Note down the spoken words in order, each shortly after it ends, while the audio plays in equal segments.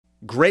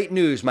Great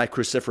news, my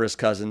cruciferous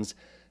cousins.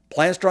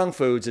 Plant Strong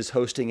Foods is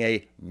hosting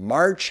a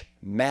March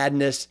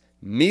Madness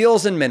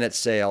Meals and Minutes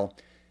sale.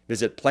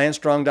 Visit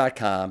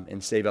plantstrong.com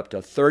and save up to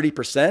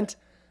 30%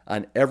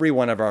 on every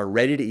one of our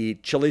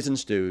ready-to-eat chilies and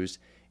stews.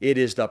 It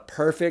is the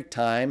perfect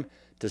time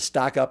to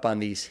stock up on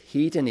these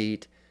heat and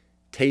eat,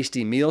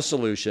 tasty meal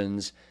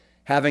solutions.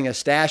 Having a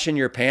stash in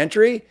your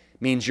pantry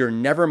means you're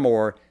never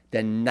more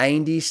than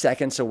 90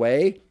 seconds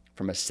away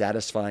from a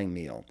satisfying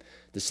meal.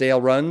 The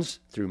sale runs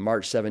through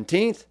March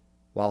 17th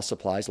while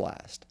supplies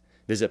last.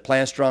 Visit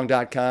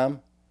plantstrong.com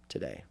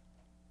today.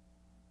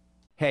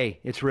 Hey,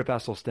 it's Rip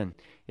Esselstyn.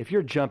 If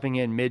you're jumping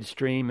in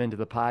midstream into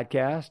the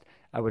podcast,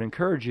 I would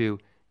encourage you,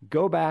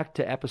 go back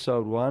to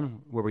episode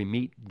 1 where we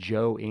meet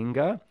Joe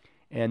Inga,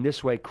 and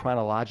this way,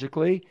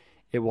 chronologically,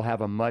 it will have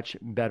a much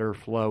better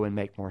flow and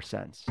make more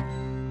sense.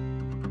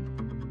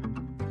 I'm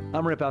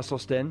Rip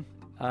Esselstyn.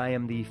 I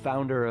am the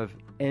founder of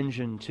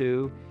Engine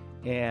 2,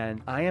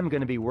 and I am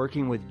going to be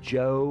working with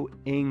Joe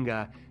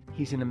Inga.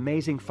 He's an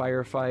amazing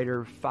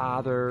firefighter,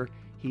 father.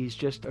 He's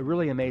just a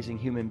really amazing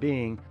human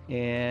being,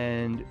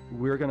 and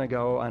we're going to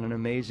go on an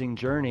amazing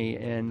journey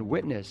and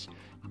witness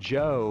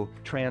Joe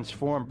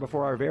transformed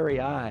before our very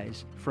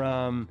eyes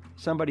from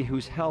somebody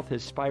whose health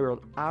has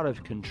spiraled out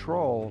of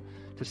control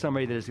to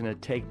somebody that is going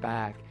to take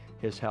back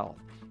his health.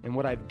 And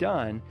what I've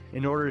done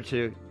in order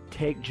to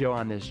take Joe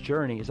on this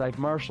journey is I've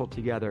marshaled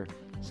together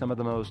some of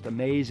the most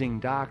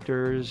amazing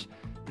doctors,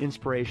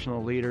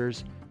 inspirational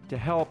leaders to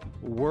help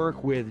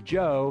work with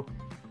Joe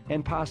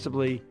and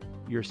possibly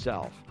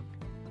yourself.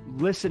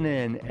 Listen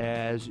in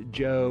as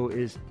Joe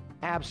is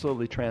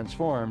absolutely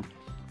transformed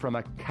from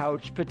a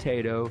couch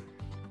potato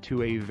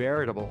to a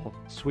veritable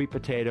sweet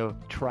potato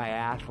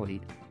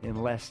triathlete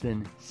in less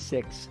than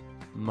 6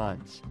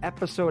 months.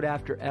 Episode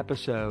after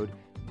episode,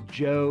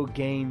 Joe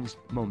gains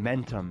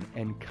momentum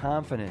and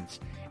confidence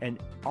and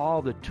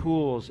all the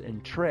tools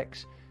and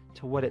tricks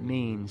to what it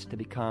means to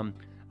become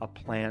a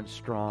plant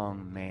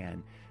strong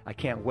man. I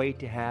can't wait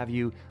to have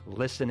you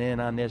listen in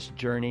on this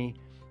journey.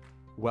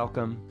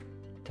 Welcome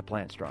to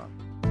Plant Strong.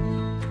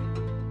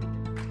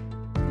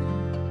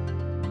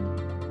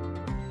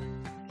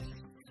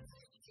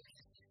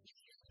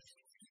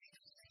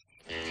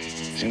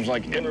 Seems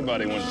like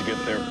everybody wants to get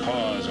their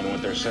paws on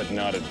what they're setting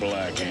out at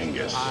Black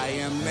Angus. I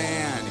am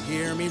man,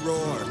 hear me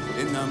roar.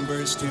 The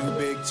number's too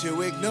big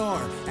to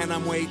ignore, and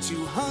I'm way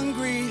too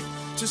hungry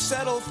to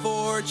settle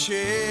for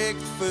chick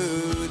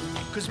food.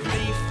 'Cause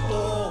beef,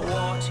 for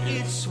what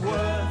it's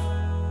worth,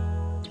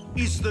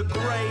 is the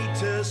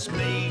greatest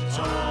meat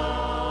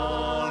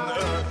on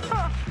earth.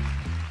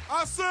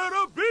 I said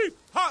a beef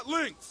hot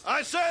links.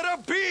 I said a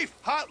beef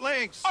hot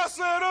links. I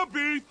said a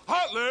beef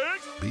hot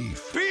links.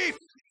 Beef. Beef.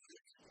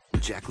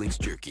 Jack Link's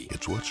jerky.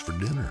 It's what's for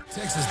dinner.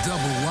 Texas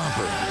Double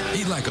Whopper.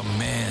 Eat like a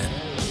man.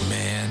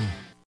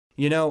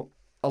 You know,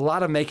 a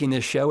lot of making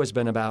this show has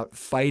been about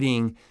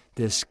fighting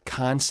this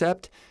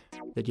concept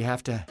that you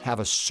have to have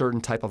a certain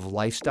type of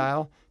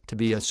lifestyle to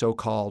be a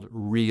so-called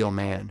real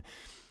man.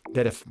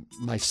 That if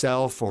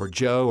myself or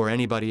Joe or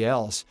anybody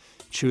else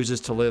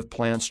chooses to live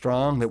plant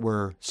strong, that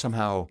we're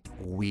somehow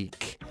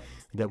weak,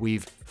 that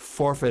we've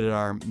forfeited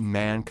our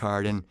man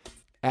card, and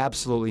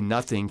absolutely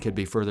nothing could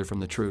be further from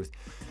the truth.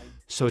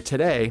 So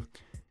today,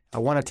 I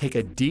want to take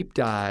a deep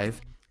dive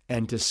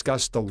and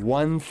discuss the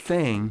one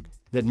thing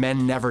that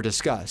men never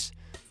discuss.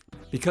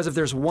 Because if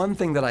there's one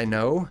thing that I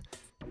know,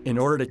 in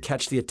order to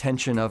catch the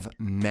attention of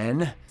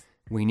men,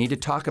 we need to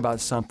talk about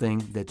something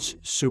that's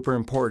super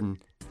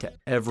important to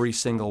every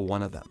single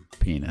one of them.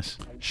 Penis,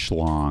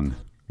 schlong,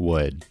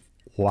 wood,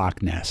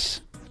 Loch Ness.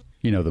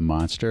 You know the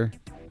monster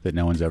that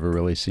no one's ever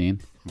really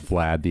seen?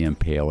 Vlad the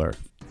Impaler,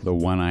 the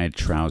one-eyed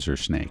trouser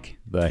snake,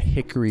 the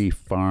Hickory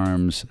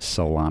Farms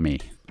salami.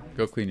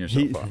 Go clean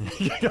yourself up.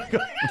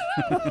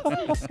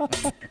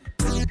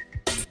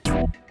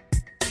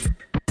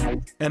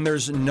 And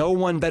there's no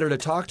one better to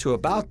talk to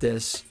about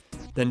this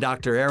than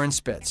Dr. Aaron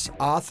Spitz,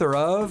 author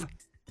of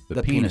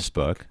The Penis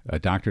Book, a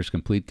doctor's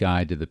complete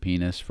guide to the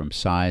penis from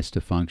size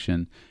to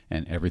function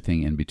and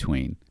everything in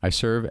between. I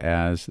serve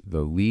as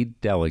the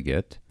lead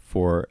delegate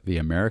for the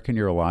American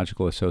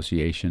Urological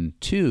Association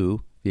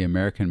to the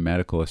American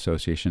Medical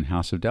Association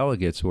House of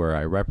Delegates, where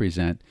I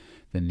represent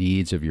the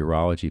needs of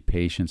urology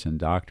patients and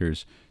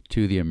doctors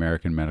to the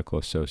American Medical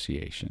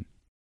Association.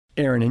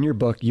 Aaron, in your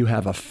book, you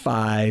have a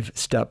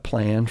 5-step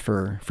plan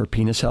for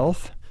penis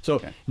health. So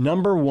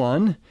Number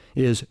 1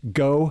 is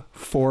go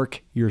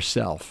fork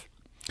yourself.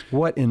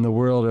 What in the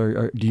world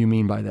do you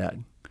mean by that?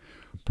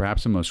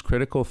 Perhaps the most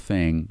critical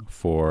thing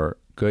for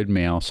good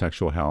male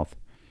sexual health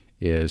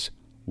is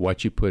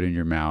what you put in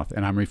your mouth,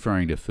 and I'm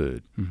referring to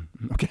food.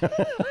 Okay.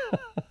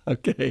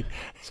 Okay.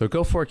 So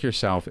Go Fork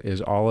Yourself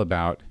is all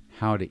about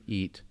how to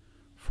eat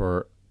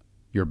for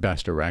your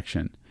best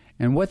erection.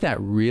 And what that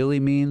really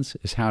means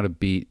is how to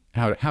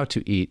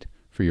eat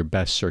for your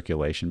best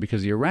circulation,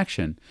 because the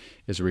erection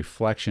is a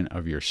reflection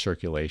of your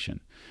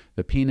circulation.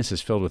 The penis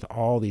is filled with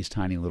all these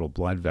tiny little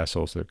blood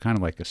vessels. They're kind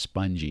of like a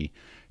spongy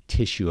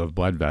tissue of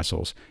blood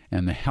vessels.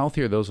 And the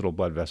healthier those little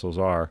blood vessels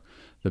are,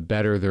 the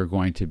better they're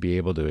going to be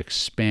able to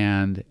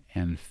expand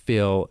and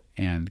fill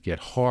and get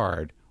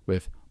hard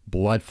with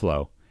blood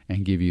flow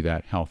and give you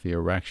that healthy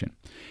erection.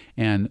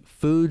 And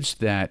foods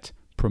that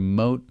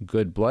promote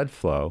good blood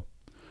flow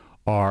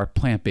are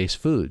plant-based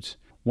foods.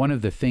 One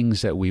of the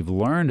things that we've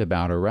learned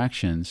about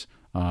erections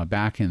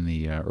back in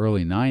the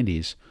early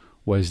 90s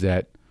was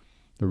that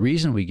the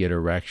reason we get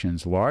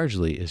erections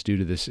largely is due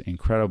to this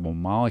incredible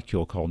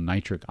molecule called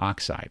nitric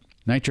oxide.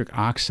 Nitric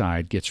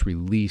oxide gets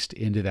released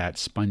into that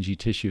spongy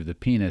tissue of the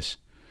penis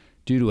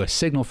due to a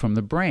signal from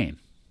the brain,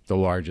 the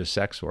largest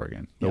sex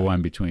organ, the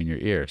one between your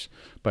ears.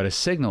 But a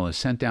signal is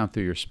sent down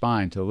through your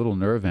spine to little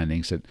nerve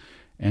endings that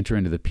enter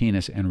into the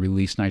penis and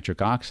release nitric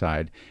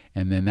oxide,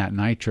 and then that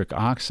nitric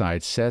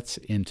oxide sets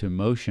into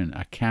motion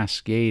a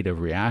cascade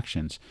of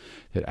reactions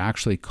that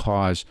actually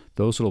cause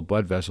those little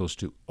blood vessels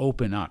to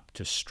open up,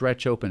 to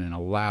stretch open and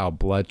allow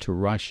blood to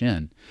rush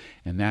in,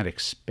 and that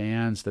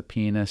expands the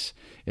penis,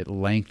 it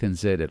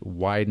lengthens it, it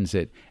widens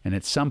it, and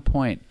at some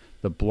point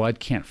the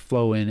blood can't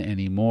flow in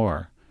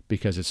anymore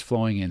because it's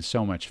flowing in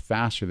so much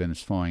faster than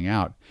it's flowing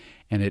out,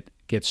 and it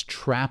gets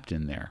trapped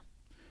in there,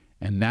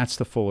 and that's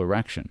the full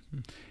erection.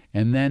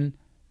 And then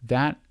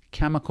that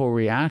chemical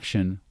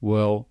reaction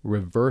will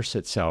reverse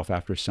itself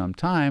after some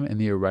time,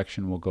 and the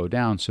erection will go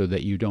down so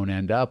that you don't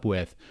end up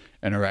with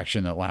an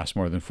erection that lasts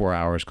more than 4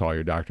 hours, call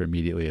your doctor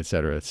immediately, et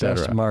cetera, et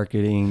cetera. Best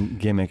marketing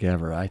gimmick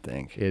ever, I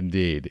think.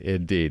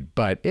 Indeed.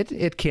 But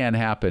it can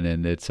happen,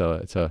 and it's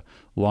a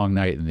long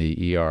night in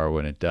the ER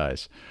when it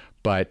does.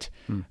 But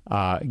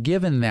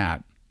given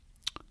that,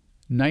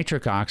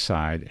 nitric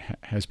oxide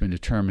has been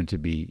determined to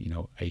be,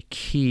 a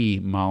key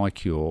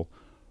molecule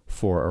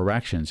for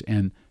erections,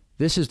 and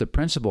this is the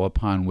principle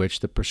upon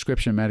which the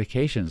prescription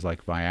medications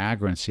like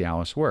Viagra and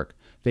Cialis work.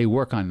 They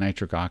work on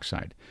nitric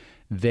oxide.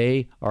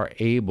 They are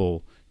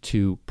able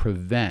to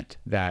prevent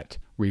that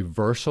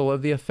reversal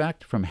of the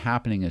effect from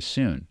happening as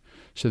soon.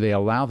 So they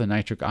allow the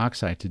nitric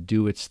oxide to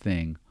do its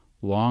thing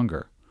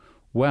longer.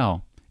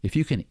 Well, if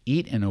you can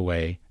eat in a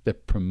way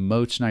that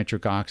promotes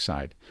nitric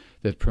oxide,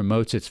 that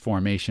promotes its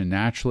formation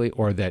naturally,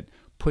 or that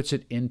puts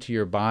it into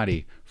your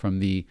body from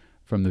the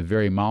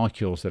very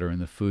molecules that are in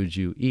the foods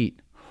you eat,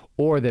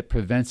 or that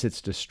prevents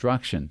its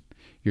destruction,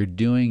 you're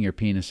doing your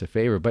penis a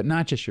favor. But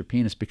not just your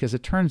penis, because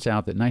it turns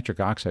out that nitric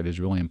oxide is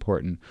really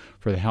important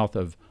for the health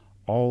of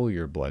all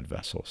your blood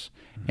vessels.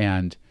 Mm-hmm.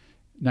 And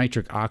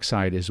nitric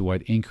oxide is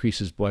what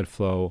increases blood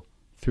flow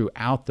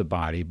throughout the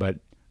body. But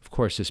of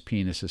course, this book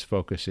is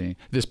focusing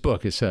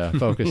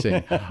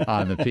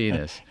on the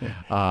penis.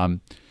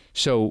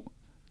 So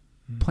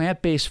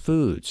plant-based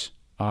foods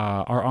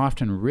are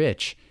often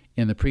rich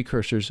in the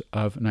precursors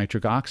of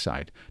nitric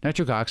oxide.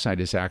 Nitric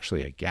oxide is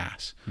actually a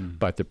gas,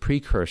 but the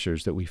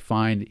precursors that we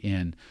find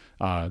in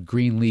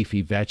green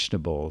leafy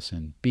vegetables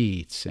and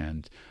beets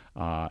and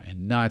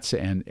nuts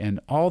and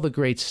all the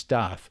great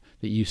stuff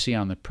that you see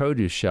on the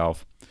produce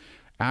shelf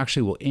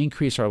actually will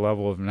increase our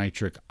level of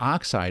nitric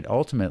oxide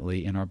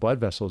ultimately in our blood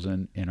vessels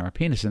and in our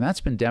penis. And that's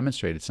been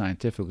demonstrated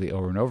scientifically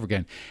over and over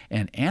again.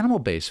 And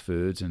animal-based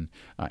foods and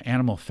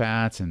animal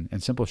fats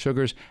and simple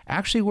sugars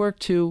actually work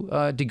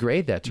to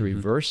degrade that, to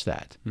reverse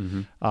that.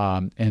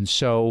 And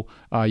so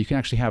you can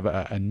actually have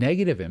a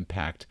negative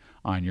impact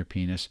on your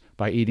penis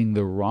by eating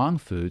the wrong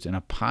foods and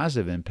a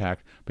positive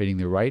impact by eating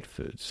the right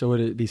foods. So would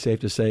it be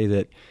safe to say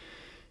that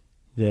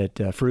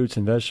fruits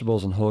and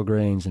vegetables and whole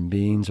grains and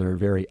beans are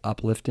very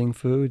uplifting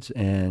foods,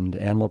 and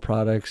animal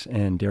products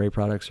and dairy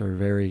products are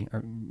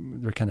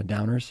they're kind of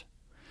downers?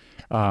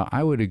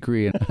 I would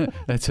agree.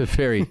 That's a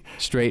very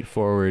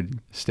straightforward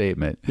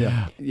statement.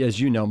 Yeah. As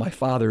you know, my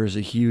father is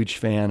a huge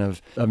fan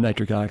of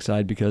nitric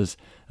oxide because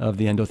of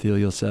the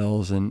endothelial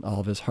cells and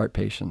all of his heart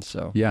patients.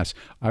 So yes,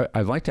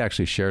 I'd like to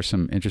actually share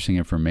some interesting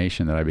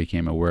information that I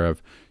became aware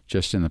of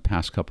just in the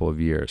past couple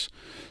of years.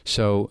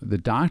 So the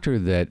doctor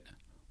that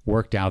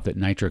worked out that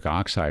nitric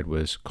oxide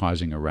was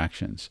causing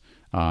erections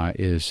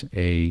is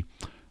a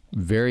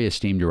very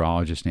esteemed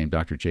urologist named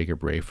Dr.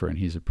 Jacob Rafer, and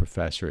he's a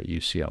professor at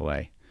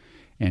UCLA.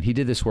 And he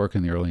did this work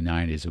in the early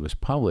 90s. It was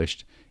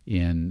published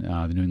in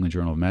the New England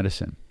Journal of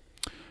Medicine.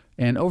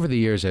 And over the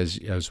years,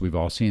 as we've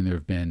all seen, there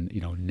have been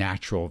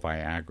natural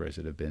Viagras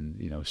that have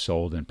been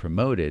sold and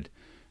promoted,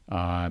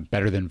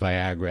 better than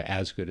Viagra,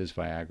 as good as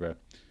Viagra.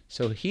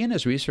 So he and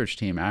his research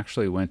team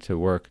actually went to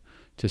work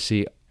to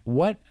see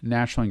what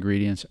natural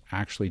ingredients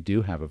actually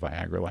do have a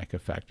Viagra-like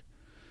effect,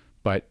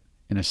 but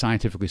in a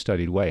scientifically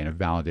studied way, in a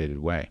validated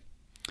way.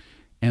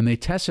 And they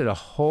tested a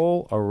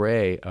whole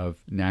array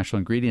of natural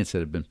ingredients that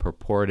have been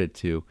purported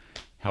to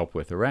help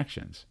with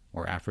erections,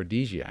 or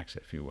aphrodisiacs,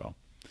 if you will.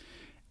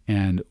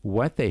 And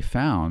what they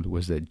found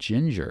was that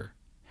ginger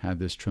had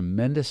this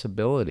tremendous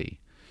ability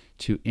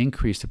to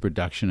increase the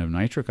production of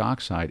nitric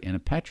oxide in a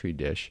Petri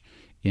dish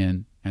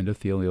in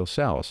endothelial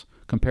cells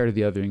compared to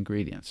the other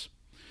ingredients.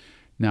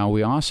 Now,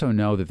 we also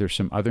know that there's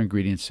some other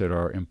ingredients that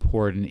are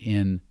important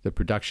in the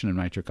production of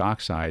nitric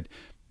oxide.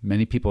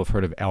 Many people have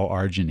heard of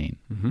L-arginine.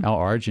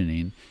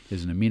 L-arginine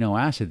is an amino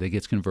acid that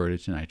gets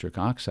converted to nitric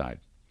oxide.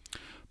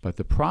 But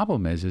the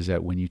problem is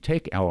that when you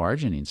take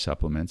L-arginine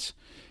supplements,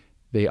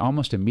 they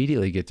almost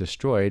immediately get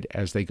destroyed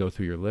as they go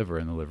through your liver,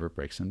 and the liver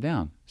breaks them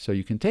down. So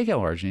you can take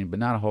L-arginine, but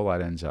not a whole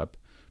lot ends up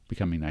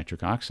becoming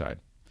nitric oxide.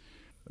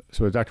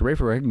 So Dr.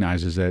 Rafer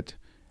recognizes that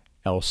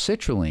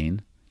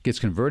L-citrulline gets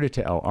converted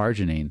to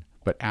L-arginine,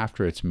 but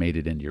after it's made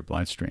it into your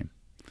bloodstream.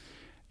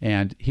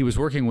 And he was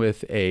working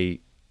with a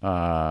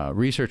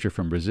researcher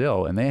from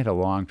Brazil, and they had a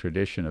long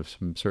tradition of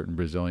some certain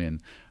Brazilian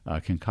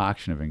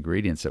concoction of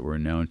ingredients that were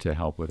known to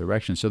help with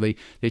erection. So they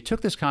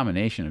took this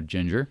combination of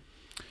ginger,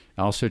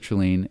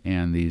 L-citrulline,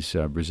 and these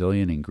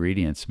Brazilian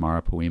ingredients,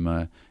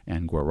 marapuima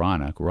and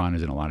guarana. Guarana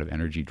is in a lot of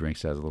energy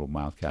drinks, has a little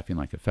mild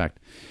caffeine-like effect.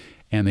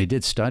 And they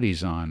did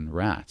studies on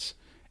rats,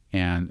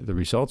 and the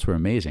results were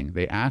amazing.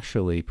 They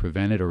actually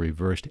prevented or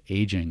reversed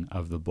aging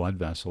of the blood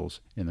vessels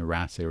in the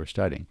rats they were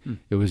studying.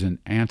 It was an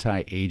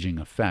anti-aging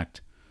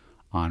effect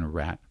on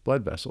rat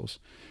blood vessels.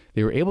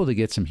 They were able to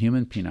get some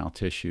human penile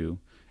tissue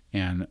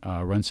and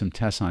run some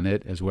tests on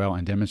it as well,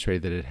 and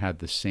demonstrate that it had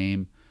the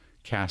same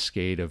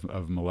cascade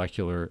of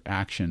molecular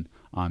action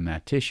on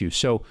that tissue.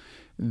 So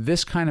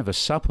this kind of a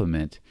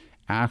supplement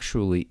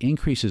actually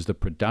increases the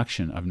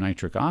production of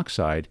nitric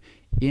oxide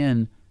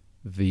in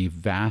the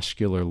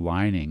vascular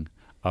lining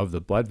of the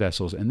blood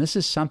vessels. And this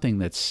is something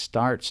that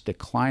starts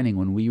declining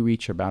when we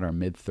reach about our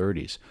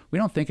mid-30s. We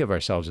don't think of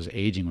ourselves as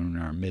aging when we're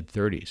in our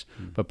mid-30s.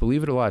 But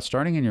believe it or not,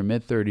 starting in your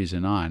mid-30s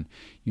and on,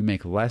 you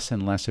make less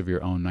and less of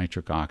your own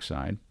nitric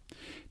oxide.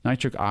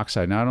 Nitric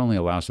oxide not only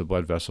allows the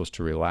blood vessels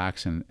to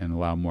relax and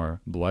allow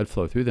more blood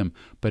flow through them,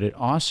 but it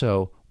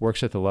also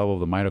works at the level of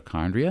the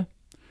mitochondria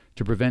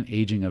to prevent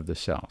aging of the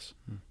cells,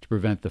 to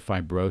prevent the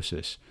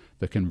fibrosis,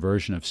 the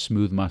conversion of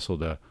smooth muscle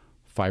to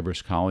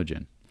fibrous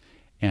collagen.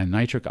 And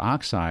nitric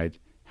oxide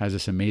has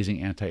this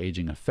amazing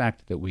anti-aging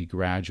effect that we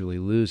gradually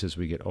lose as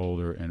we get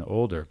older and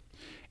older.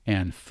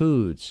 And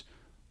foods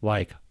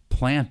like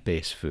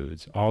plant-based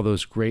foods, all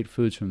those great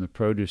foods from the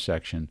produce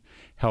section,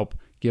 help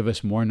give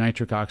us more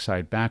nitric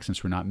oxide back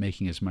since we're not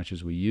making as much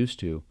as we used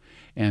to.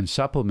 And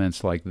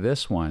supplements like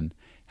this one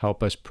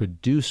help us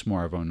produce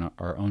more of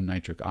our own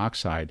nitric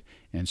oxide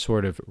and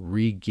sort of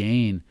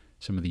regain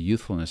some of the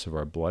youthfulness of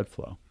our blood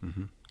flow.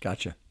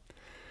 Gotcha.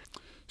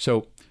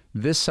 So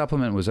this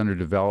supplement was under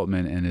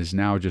development and has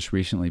now just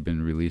recently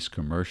been released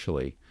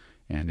commercially,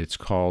 and it's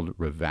called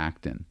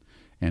Rivactin.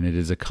 And it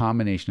is a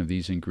combination of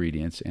these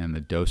ingredients, and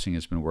the dosing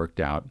has been worked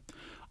out.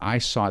 I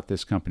sought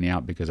this company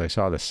out because I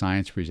saw the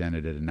science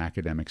presented at an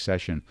academic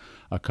session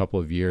a couple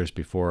of years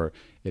before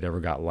it ever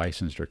got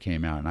licensed or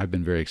came out. And I've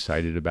been very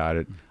excited about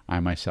it. I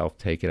myself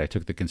take it. I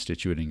took the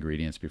constituent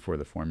ingredients before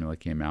the formula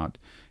came out,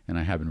 and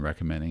I have been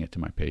recommending it to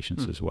my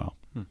patients as well.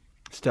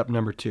 Step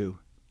number 2,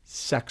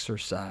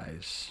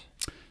 Sexercise.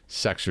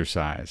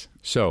 Sexercise.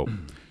 So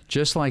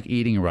just like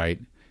eating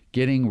right,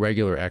 getting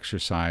regular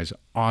exercise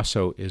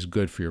also is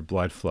good for your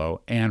blood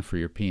flow and for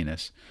your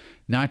penis,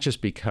 not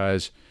just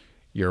because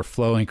your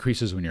flow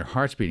increases when your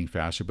heart's beating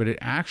faster, but it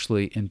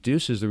actually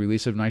induces the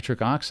release of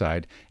nitric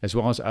oxide as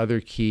well as other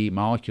key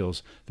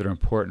molecules that are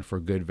important for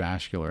good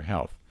vascular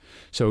health.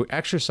 So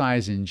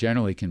exercise in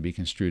generally can be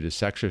construed as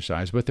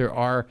sexercise, but there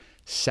are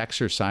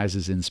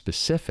sexercises in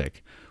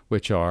specific,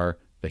 which are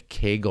the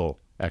Kegel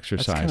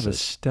exercises. That's kind of a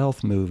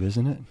stealth move,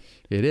 isn't it?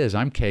 It is.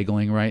 I'm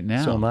Kegling right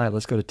now. So am I.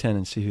 Let's go to 10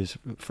 and see who's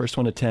first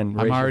one to 10.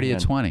 I'm already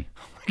at 20.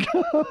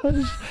 Oh my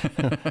gosh.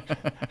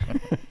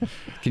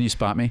 Can you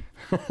spot me?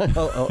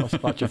 I'll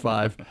spot you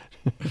 5.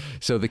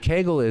 So the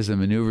Kegel is a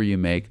maneuver you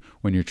make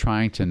when you're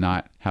trying to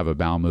not have a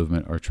bowel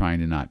movement or trying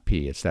to not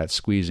pee. It's that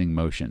squeezing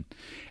motion.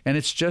 And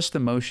it's just the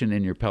motion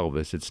in your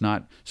pelvis. It's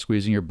not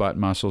squeezing your butt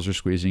muscles or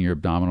squeezing your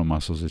abdominal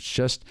muscles. It's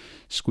just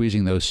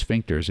squeezing those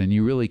sphincters. And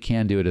you really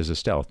can do it as a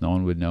stealth. No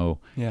one would know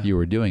you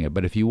were doing it.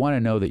 But if you want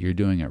to know that you're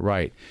doing it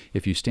right,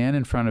 if you stand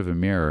in front of a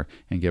mirror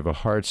and give a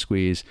hard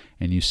squeeze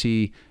and you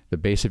see the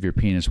base of your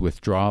penis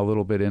withdraw a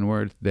little bit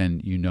inward, then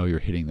you know you're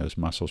hitting those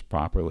muscles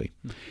properly.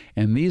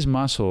 And these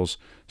muscles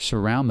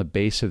surround the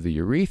base of the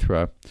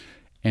urethra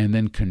and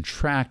then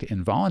contract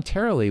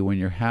involuntarily when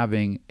you're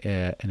having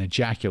an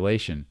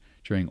ejaculation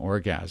during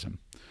orgasm.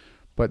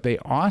 But they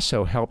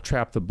also help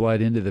trap the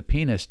blood into the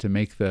penis to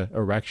make the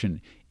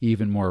erection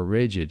even more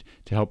rigid,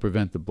 to help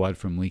prevent the blood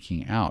from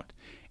leaking out.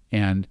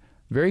 And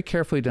very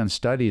carefully done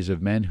studies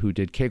of men who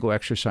did Kegel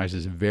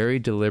exercises very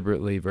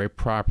deliberately, very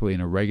properly, in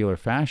a regular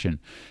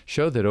fashion,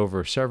 showed that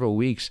over several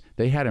weeks,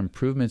 they had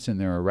improvements in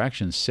their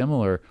erections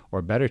similar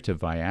or better to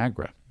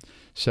Viagra.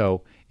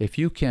 So if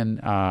you can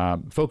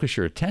focus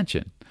your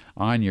attention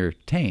on your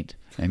taint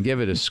and give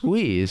it a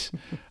squeeze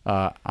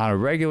on a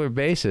regular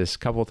basis, a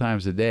couple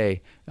times a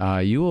day,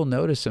 you will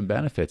notice some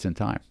benefits in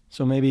time.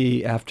 So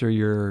maybe after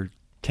your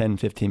 10,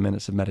 15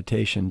 minutes of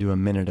meditation, do a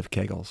minute of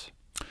Kegels.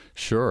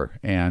 Sure.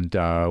 And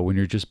when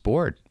you're just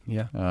bored,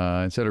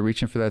 instead of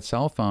reaching for that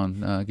cell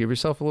phone, give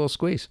yourself a little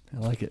squeeze. I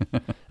like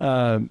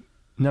it.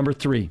 Number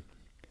 3,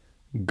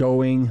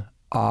 going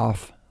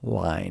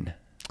offline.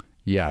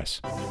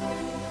 Yes.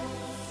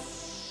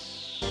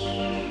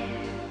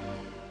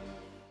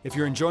 If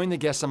you're enjoying the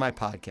guests on my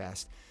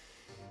podcast,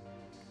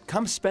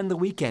 Come spend the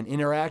weekend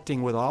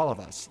interacting with all of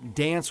us.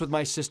 Dance with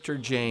my sister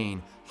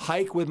Jane,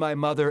 hike with my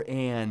mother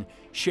Ann,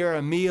 share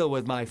a meal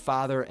with my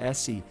father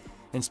Essie,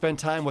 and spend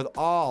time with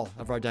all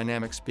of our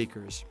dynamic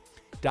speakers.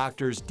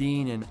 Doctors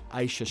Dean and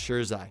Aisha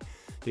Shirzai,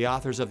 the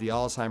authors of The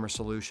Alzheimer's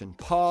Solution,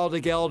 Paul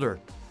DeGelder,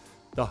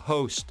 the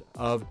host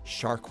of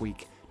Shark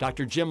Week,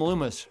 Dr. Jim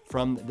Loomis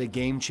from the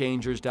Game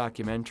Changers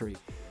documentary,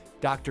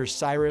 Dr.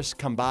 Cyrus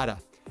Kambata,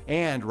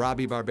 and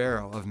Robbie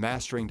Barbero of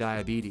Mastering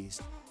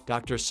Diabetes.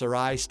 Dr.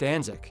 Sarai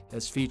Stanzik,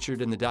 as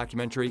featured in the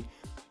documentary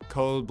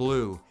Code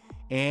Blue,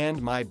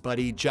 and my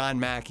buddy John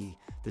Mackey,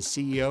 the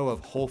CEO of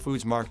Whole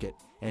Foods Market,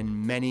 and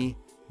many,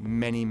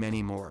 many,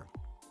 many more.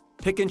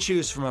 Pick and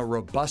choose from a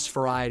robust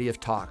variety of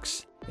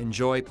talks.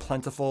 Enjoy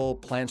plentiful,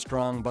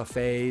 plant-strong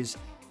buffets,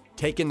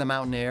 take in the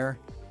mountain air,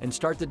 and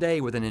start the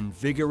day with an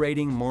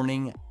invigorating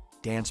morning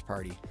dance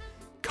party.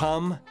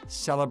 Come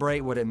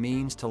celebrate what it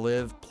means to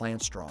live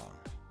plant-strong.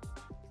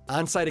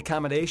 On-site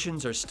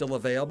accommodations are still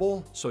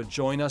available, so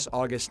join us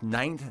August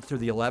 9th through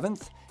the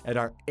 11th at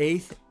our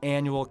 8th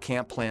annual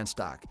Camp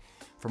Plantstock.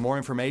 For more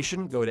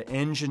information, go to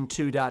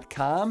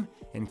engine2.com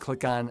and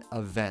click on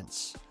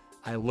Events.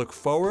 I look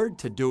forward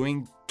to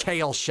doing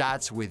kale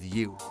shots with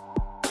you.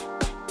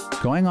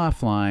 Going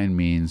offline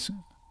means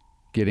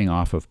getting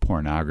off of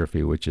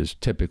pornography, which is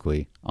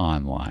typically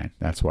online.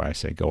 That's why I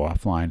say go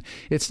offline.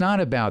 It's not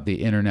about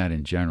the internet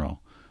in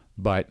general,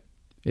 but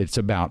it's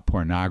about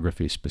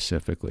pornography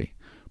specifically.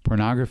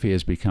 Pornography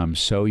has become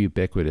so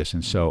ubiquitous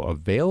and so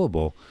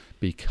available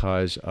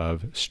because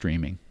of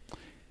streaming.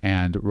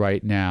 And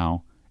right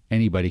now,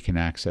 anybody can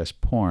access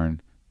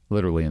porn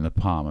literally in the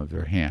palm of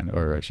their hand,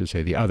 or I should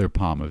say the other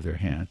palm of their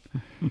hand.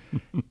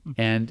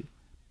 And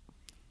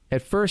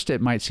at first, it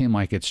might seem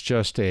like it's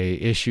just a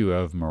issue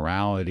of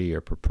morality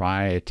or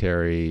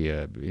proprietary,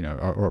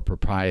 or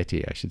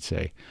propriety, I should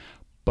say.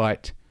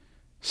 But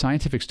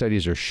scientific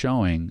studies are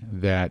showing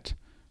that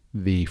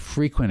the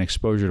frequent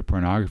exposure to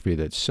pornography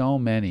that so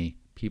many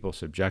people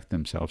subject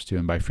themselves to,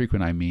 and by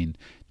frequent I mean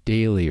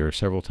daily or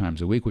several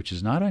times a week, which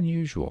is not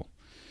unusual,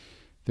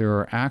 there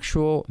are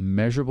actual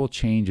measurable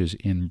changes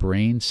in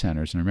brain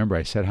centers. And remember,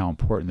 I said how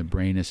important the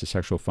brain is to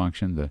sexual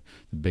function, the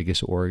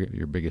biggest organ,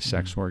 your biggest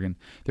sex organ.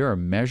 There are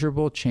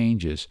measurable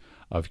changes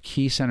of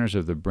key centers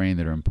of the brain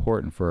that are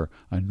important for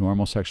a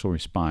normal sexual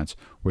response,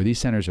 where these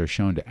centers are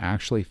shown to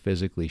actually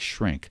physically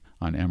shrink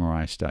on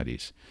MRI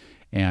studies.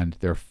 And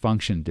their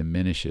function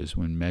diminishes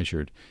when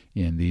measured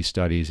in these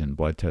studies and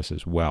blood tests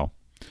as well.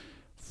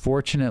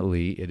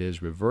 Fortunately, it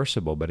is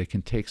reversible, but it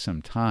can take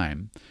some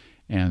time.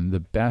 And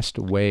the best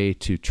way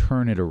to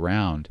turn it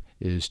around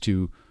is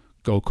to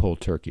go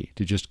cold turkey,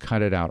 to just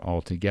cut it out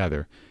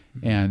altogether.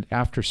 And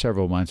after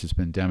several months, it's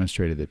been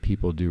demonstrated that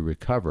people do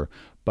recover.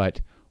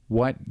 But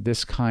what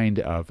this kind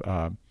of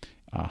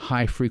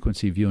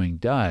high-frequency viewing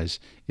does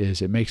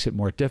is it makes it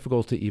more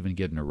difficult to even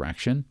get an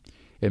erection.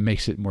 It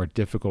makes it more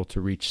difficult to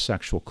reach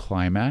sexual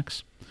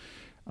climax.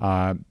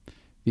 The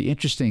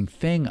interesting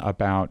thing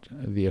about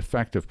the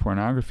effect of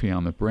pornography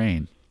on the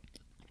brain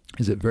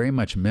is it very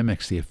much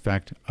mimics the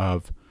effect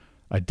of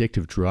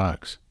addictive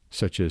drugs,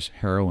 such as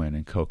heroin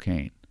and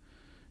cocaine.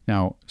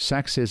 Now,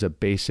 sex is a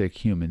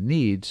basic human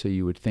need, so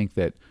you would think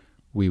that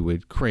we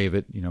would crave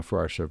it, for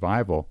our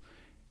survival.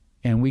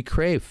 And we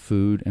crave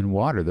food and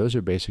water. Those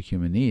are basic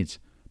human needs.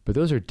 But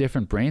those are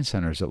different brain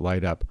centers that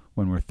light up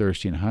when we're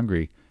thirsty and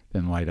hungry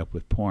than light up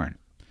with porn.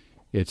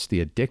 It's the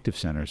addictive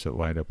centers that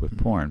light up with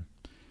porn.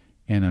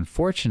 And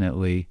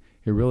unfortunately,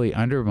 it really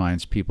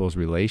undermines people's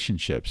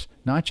relationships,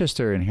 not just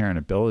their inherent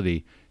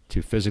ability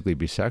to physically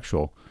be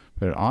sexual,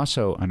 but it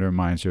also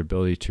undermines their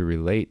ability to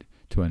relate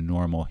to a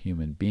normal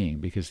human being,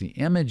 because the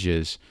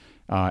images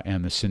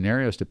and the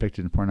scenarios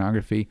depicted in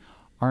pornography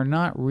are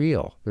not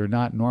real. They're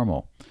not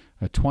normal.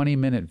 A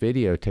 20-minute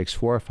video takes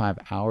 4 or 5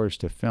 hours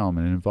to film,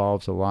 and it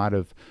involves a lot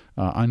of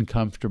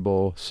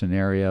uncomfortable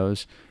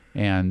scenarios.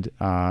 And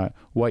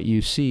what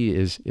you see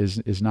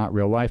is not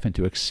real life, and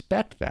to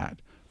expect that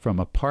from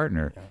a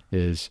partner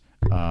is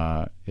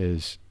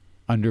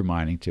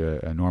undermining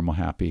to a normal,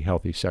 happy,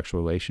 healthy sexual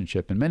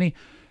relationship. And many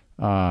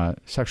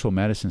sexual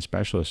medicine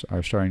specialists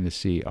are starting to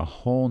see a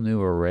whole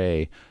new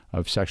array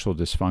of sexual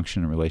dysfunction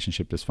and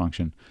relationship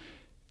dysfunction,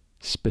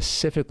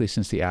 specifically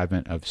since the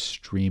advent of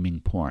streaming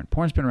porn.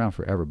 Porn's been around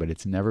forever, but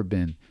it's never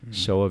been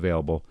so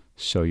available,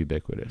 so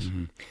ubiquitous.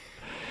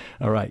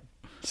 All right.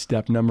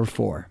 Step number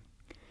 4,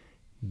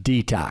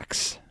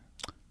 detox.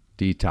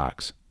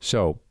 Detox.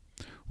 So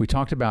we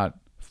talked about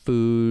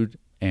food,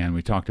 and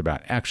we talked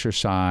about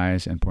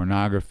exercise and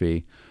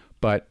pornography,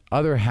 but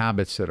other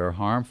habits that are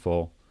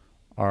harmful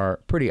are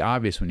pretty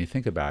obvious when you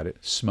think about it: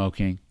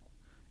 smoking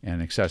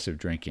and excessive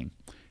drinking.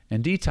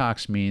 And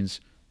detox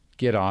means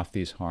get off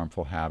these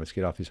harmful habits,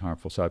 get off these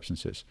harmful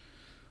substances.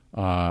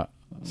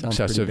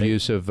 Excessive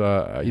use of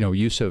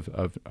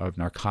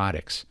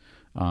narcotics,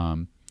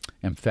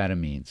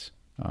 amphetamines,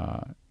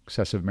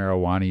 excessive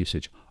marijuana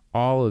usage.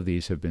 All of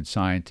these have been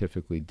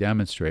scientifically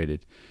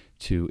demonstrated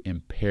to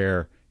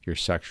impair your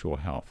sexual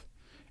health.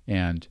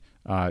 And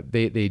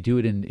They do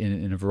it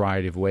in a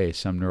variety of ways,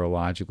 some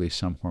neurologically,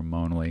 some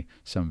hormonally,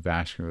 some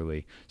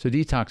vascularly. So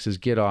detox is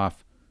get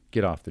off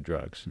the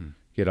drugs,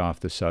 get off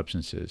the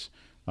substances,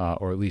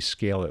 or at least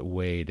scale it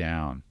way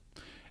down.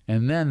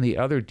 And then the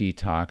other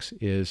detox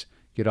is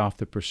get off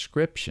the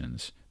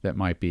prescriptions that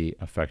might be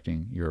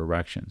affecting your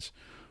erections.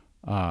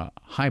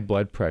 High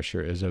blood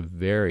pressure is a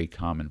very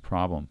common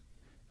problem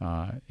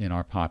in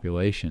our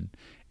population,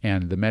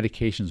 and the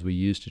medications we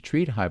use to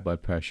treat high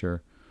blood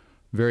pressure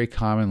very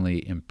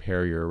commonly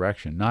impair your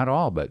erection. Not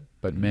all, but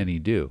many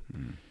do.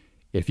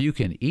 If you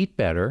can eat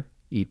better,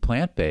 eat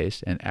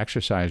plant-based, and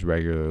exercise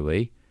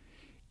regularly,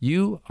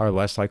 you are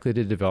less likely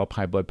to develop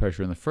high blood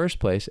pressure in the first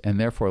place, and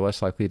therefore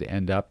less likely to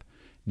end up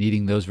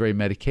needing those very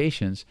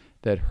medications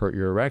that hurt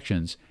your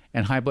erections.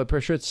 And high blood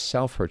pressure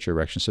itself hurts your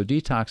erections. So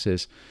detox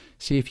is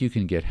see if you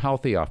can get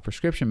healthy off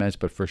prescription meds,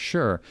 but for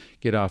sure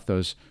get off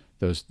those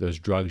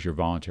drugs you're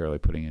voluntarily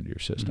putting into your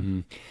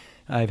system.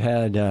 I've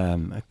had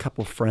a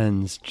couple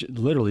friends,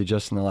 literally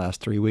just in the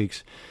last 3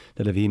 weeks,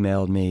 that have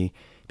emailed me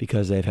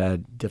because they've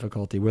had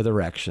difficulty with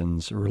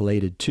erections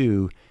related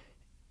to,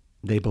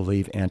 they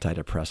believe,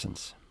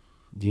 antidepressants.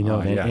 Do you know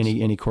of yes.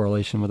 any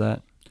correlation with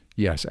that?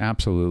 Yes,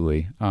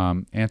 absolutely.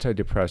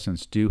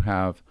 Antidepressants do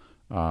have,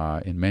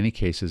 in many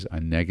cases, a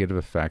negative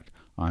effect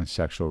on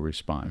sexual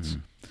response.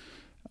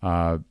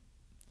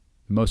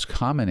 Most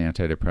common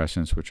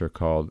antidepressants, which are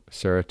called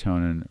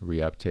serotonin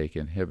reuptake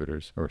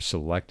inhibitors or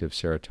selective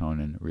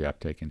serotonin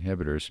reuptake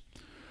inhibitors,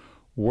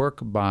 work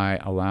by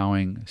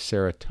allowing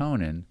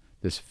serotonin,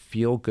 this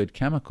feel-good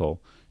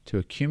chemical, to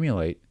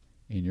accumulate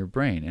in your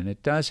brain. And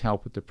it does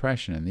help with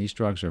depression. And these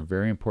drugs are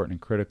very important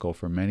and critical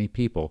for many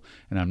people.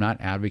 And I'm not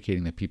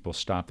advocating that people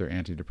stop their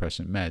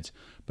antidepressant meds.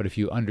 But if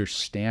you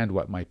understand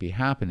what might be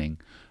happening,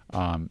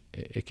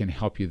 it can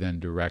help you then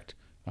direct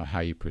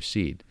how you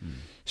proceed.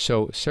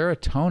 So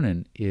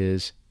serotonin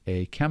is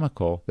a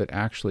chemical that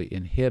actually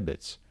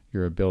inhibits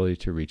your ability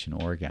to reach an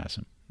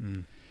orgasm.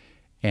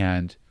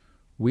 And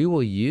we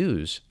will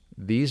use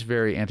these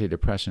very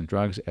antidepressant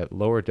drugs at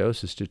lower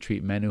doses to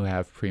treat men who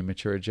have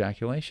premature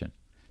ejaculation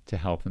to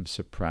help them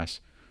suppress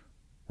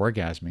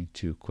orgasming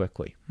too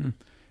quickly.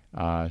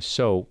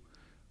 So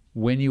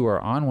when you are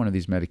on one of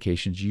these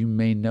medications, you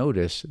may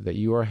notice that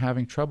you are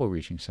having trouble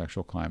reaching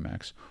sexual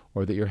climax,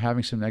 or that you're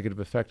having some negative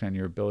effect on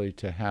your ability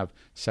to have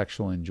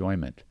sexual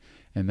enjoyment.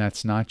 And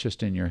that's not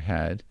just in your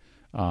head.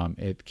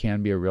 It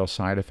can be a real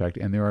side effect.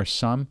 And there are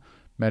some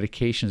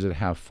medications that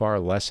have far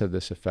less of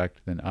this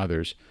effect than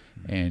others.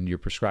 And your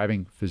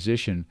prescribing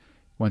physician,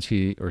 once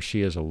he or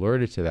she is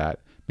alerted to that,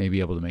 may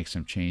be able to make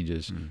some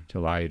changes to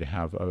allow you to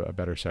have a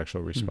better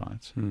sexual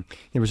response.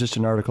 There was just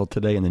an article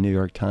today in the New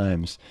York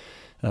Times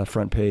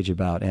front page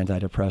about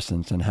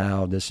antidepressants and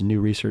how this new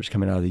research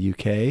coming out of the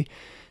UK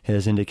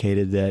has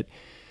indicated that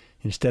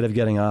instead of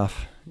getting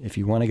off, if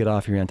you want to get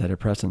off your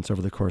antidepressants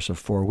over the course of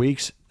 4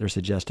 weeks, they're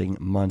suggesting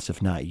months,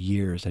 if not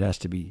years. It has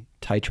to be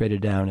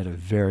titrated down at a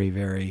very,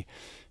 very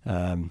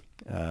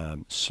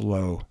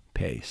slow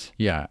pace.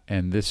 Yeah,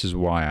 and this is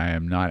why I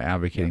am not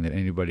advocating that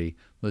anybody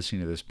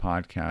listening to this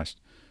podcast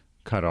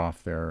cut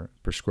off their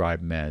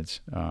prescribed meds.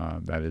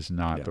 That is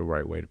not the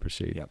right way to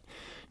proceed.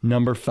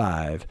 Number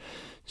 5,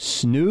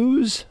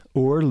 snooze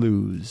or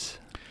lose.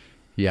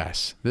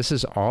 Yes, this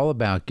is all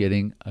about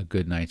getting a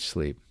good night's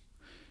sleep.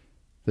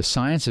 The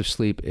science of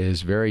sleep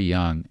is very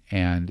young,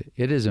 and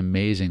it is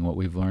amazing what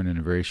we've learned in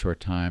a very short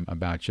time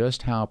about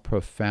just how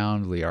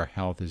profoundly our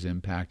health is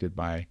impacted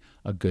by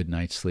a good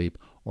night's sleep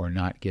or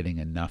not getting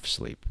enough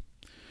sleep.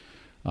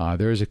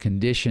 There is a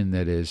condition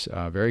that is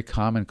very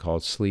common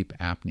called sleep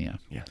apnea.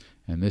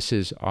 And this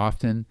is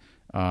often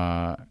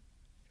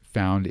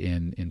found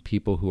in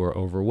people who are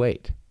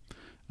overweight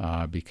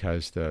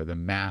because the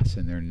mass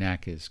in their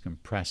neck is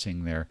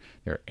compressing their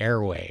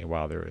airway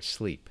while they're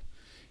asleep.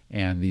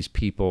 And these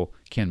people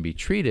can be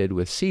treated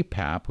with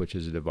CPAP, which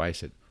is a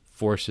device that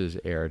forces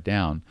air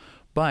down.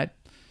 But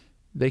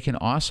they can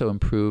also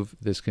improve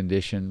this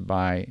condition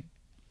by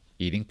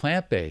eating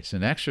plant-based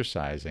and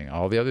exercising.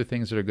 All the other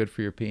things that are good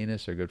for your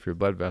penis, are good for your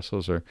blood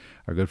vessels, are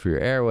good for your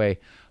airway.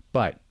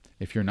 But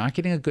if you're not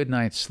getting a good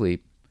night's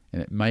sleep,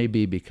 and it may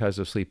be because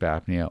of sleep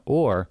apnea,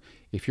 or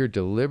if you're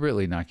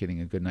deliberately not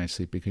getting a good night's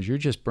sleep because you're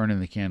just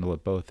burning the candle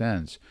at both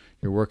ends,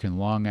 you're working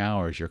long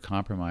hours, you're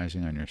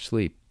compromising on your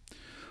sleep,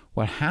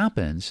 what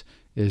happens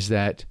is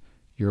that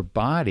your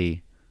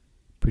body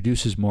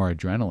produces more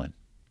adrenaline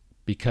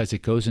because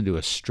it goes into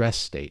a stress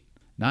state.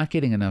 Not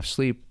getting enough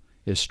sleep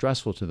is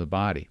stressful to the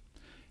body.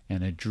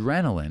 And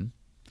adrenaline,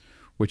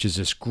 which is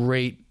this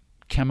great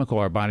chemical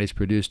our bodies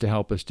produce to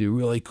help us do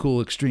really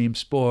cool extreme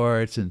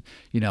sports and,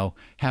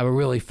 have a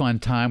really fun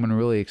time when we're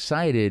really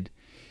excited,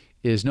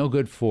 is no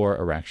good for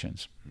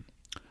erections.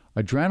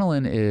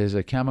 Adrenaline is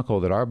a chemical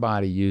that our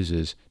body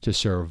uses to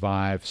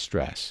survive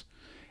stress.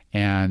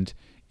 And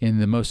in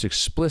the most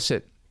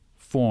explicit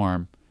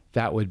form,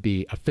 that would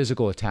be a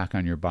physical attack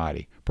on your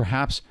body,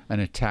 perhaps an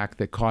attack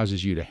that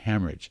causes you to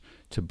hemorrhage,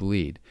 to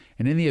bleed.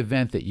 And in the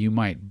event that you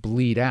might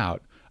bleed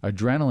out,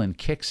 adrenaline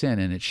kicks in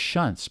and it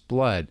shunts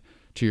blood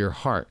to your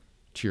heart,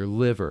 to your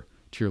liver,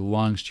 to your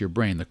lungs, to your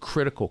brain, the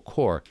critical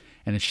core,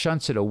 and it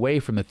shunts it away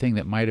from the thing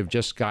that might have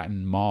just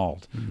gotten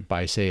mauled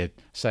by, say, a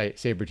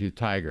saber-toothed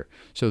tiger.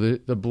 So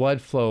the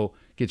blood flow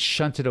gets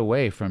shunted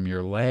away from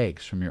your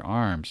legs, from your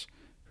arms,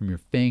 from your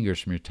fingers,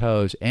 from your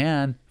toes,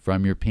 and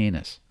from your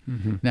penis.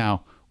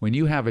 Now, when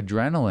you have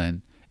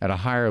adrenaline at a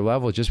higher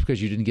level, just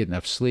because you didn't get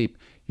enough sleep,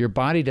 your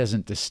body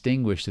doesn't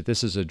distinguish that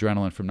this is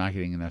adrenaline from not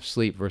getting enough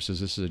sleep versus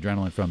this is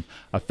adrenaline from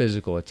a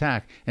physical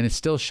attack, and it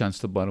still shunts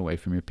the blood away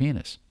from your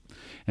penis.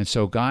 And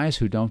so guys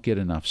who don't get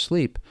enough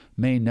sleep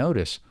may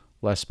notice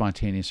less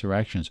spontaneous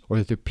erections, or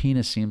that their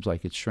penis seems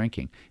like it's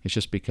shrinking. It's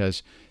just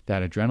because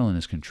that adrenaline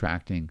is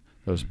contracting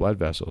those blood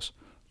vessels.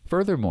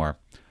 Furthermore,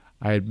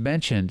 I had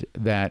mentioned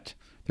that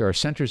there are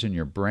centers in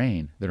your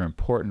brain that are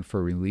important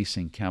for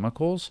releasing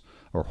chemicals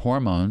or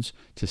hormones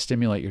to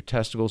stimulate your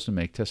testicles to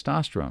make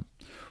testosterone.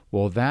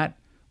 Well, that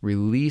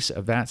release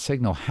of that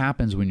signal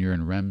happens when you're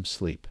in REM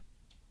sleep.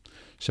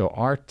 So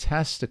our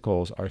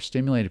testicles are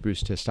stimulated to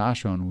produce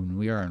testosterone when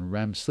we are in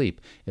REM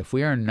sleep. If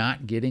we are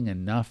not getting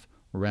enough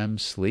REM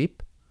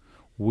sleep,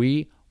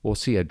 we will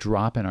see a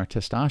drop in our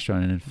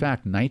testosterone. And in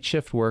fact, night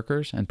shift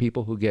workers and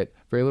people who get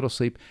very little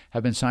sleep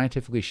have been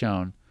scientifically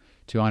shown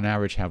to, on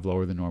average, have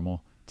lower than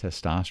normal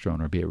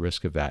testosterone or be at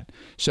risk of that.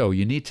 So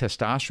you need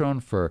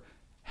testosterone for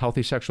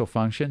healthy sexual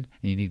function,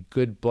 and you need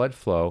good blood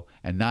flow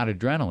and not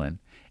adrenaline,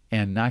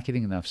 and not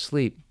getting enough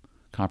sleep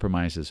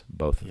compromises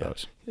both of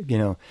those. You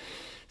know,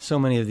 so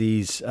many of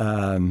these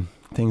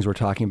things we're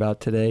talking about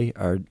today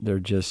they're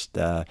just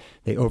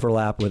they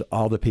overlap with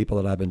all the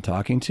people that I've been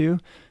talking to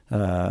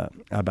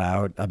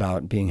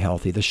about being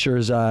healthy. The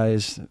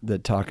Sexercise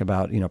that talk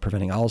about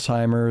preventing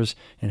Alzheimer's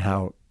and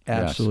how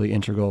absolutely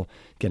integral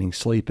getting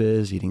sleep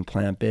is, eating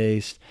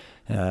plant-based.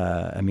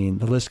 I mean,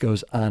 the list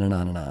goes on and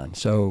on and on.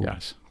 So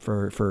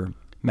for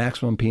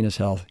maximum penis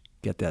health,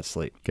 get that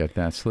sleep. Get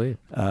that sleep.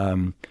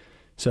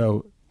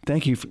 So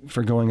thank you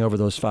for going over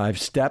those 5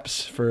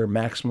 steps for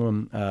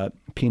maximum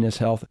penis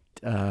health.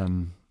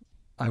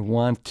 I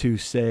want to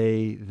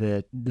say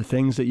that the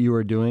things that you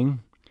are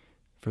doing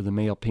for the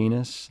male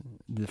penis,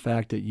 the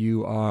fact that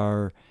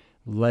you're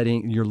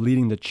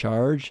leading the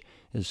charge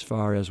as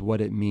far as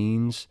what it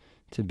means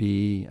to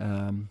be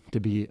a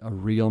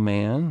real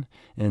man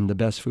and the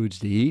best foods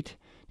to eat,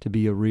 to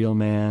be a real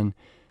man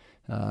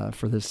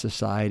for this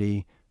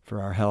society,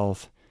 for our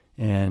health,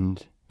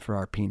 and for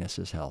our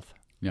penis's health.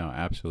 No,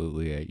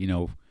 absolutely.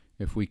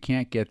 If we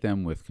can't get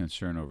them with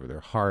concern over their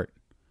heart,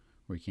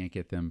 we can't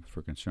get them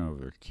for concern over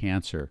their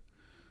cancer,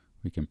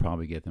 we can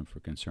probably get them for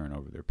concern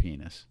over their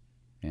penis.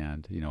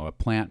 And, a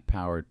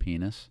plant-powered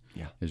penis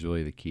is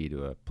really the key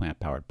to a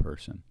plant-powered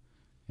person.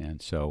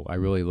 And so I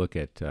really look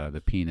at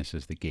the penis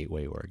as the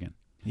gateway organ.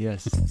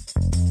 Yes.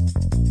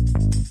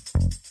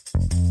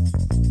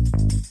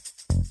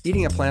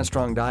 Eating a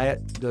plant-strong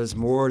diet does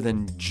more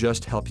than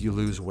just help you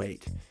lose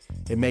weight.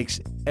 It makes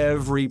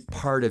every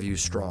part of you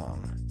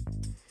strong.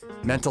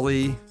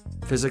 Mentally,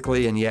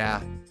 physically, and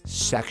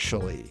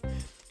sexually.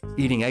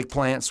 Eating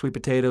eggplant, sweet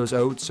potatoes,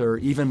 oats, or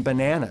even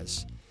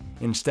bananas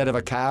instead of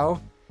a cow,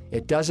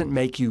 it doesn't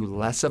make you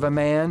less of a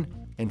man.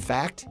 In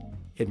fact,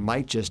 it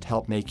might just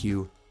help make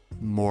you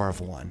more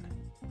of one.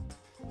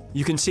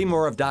 You can see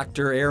more of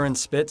Dr. Aaron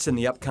Spitz in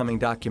the upcoming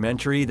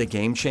documentary, The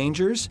Game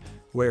Changers,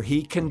 where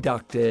he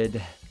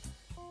conducted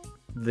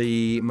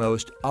the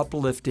most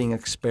uplifting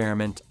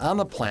experiment on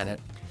the planet,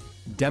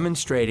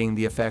 demonstrating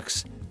the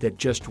effects that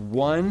just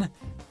one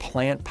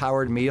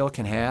plant-powered meal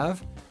can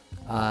have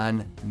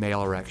on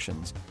male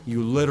erections.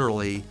 You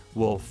literally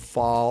will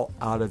fall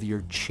out of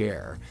your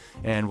chair,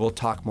 and we'll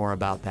talk more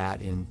about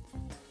that in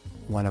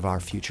one of our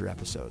future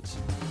episodes.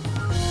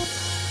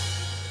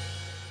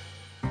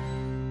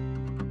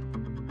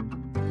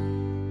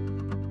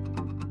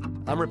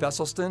 I'm Rip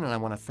Esselstyn, and I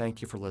want to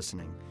thank you for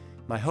listening.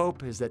 My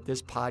hope is that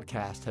this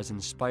podcast has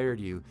inspired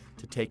you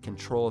to take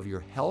control of your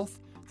health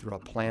through a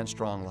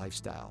plant-strong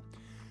lifestyle.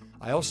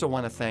 I also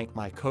want to thank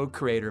my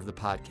co-creator of the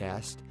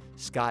podcast,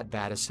 Scott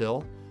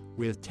Battisil,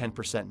 with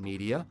 10%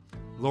 Media,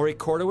 Lori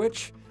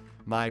Kordowich,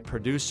 my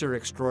producer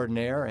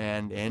extraordinaire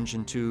and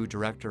Engine 2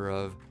 director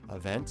of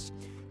events,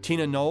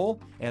 Tina Knoll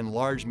and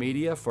Large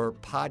Media for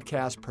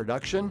podcast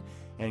production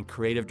and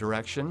creative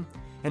direction,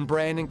 and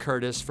Brandon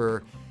Curtis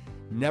for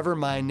never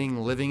minding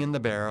living in the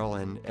barrel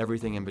and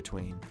everything in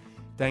between.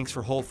 Thanks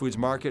for Whole Foods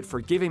Market for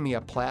giving me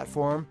a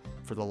platform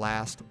for the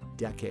last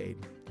decade.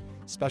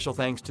 Special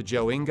thanks to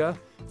Joe Inga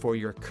for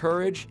your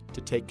courage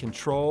to take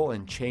control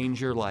and change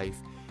your life,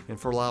 and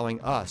for allowing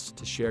us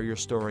to share your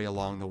story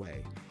along the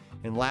way.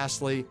 And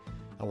lastly,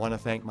 I want to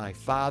thank my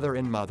father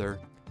and mother,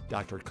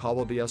 Dr.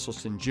 Caldwell B.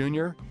 Esselstyn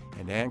Jr.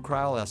 and Ann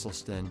Cryle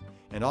Esselstyn,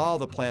 and all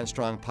the Plant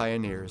Strong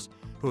pioneers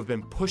who have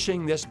been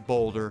pushing this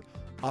boulder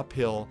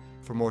uphill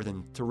for more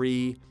than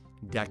 3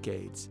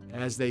 decades.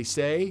 As they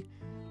say,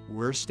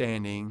 we're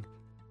standing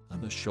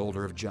on the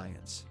shoulder of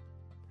giants.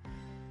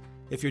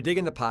 If you're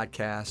digging the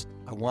podcast,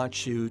 I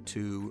want you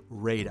to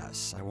rate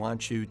us. I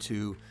want you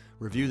to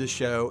review the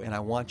show, and I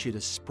want you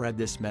to spread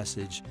this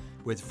message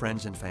with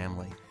friends and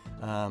family.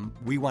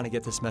 We want to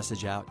get this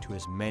message out to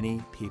as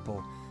many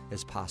people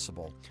as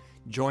possible.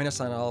 Join us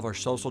on all of our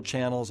social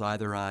channels,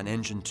 either on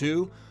Engine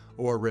 2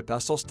 or Rip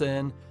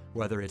Esselstyn,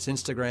 whether it's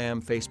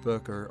Instagram,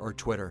 Facebook, or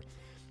Twitter.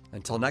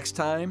 Until next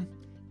time,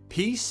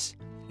 peace,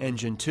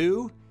 Engine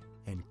 2,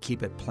 and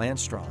keep it plant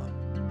strong.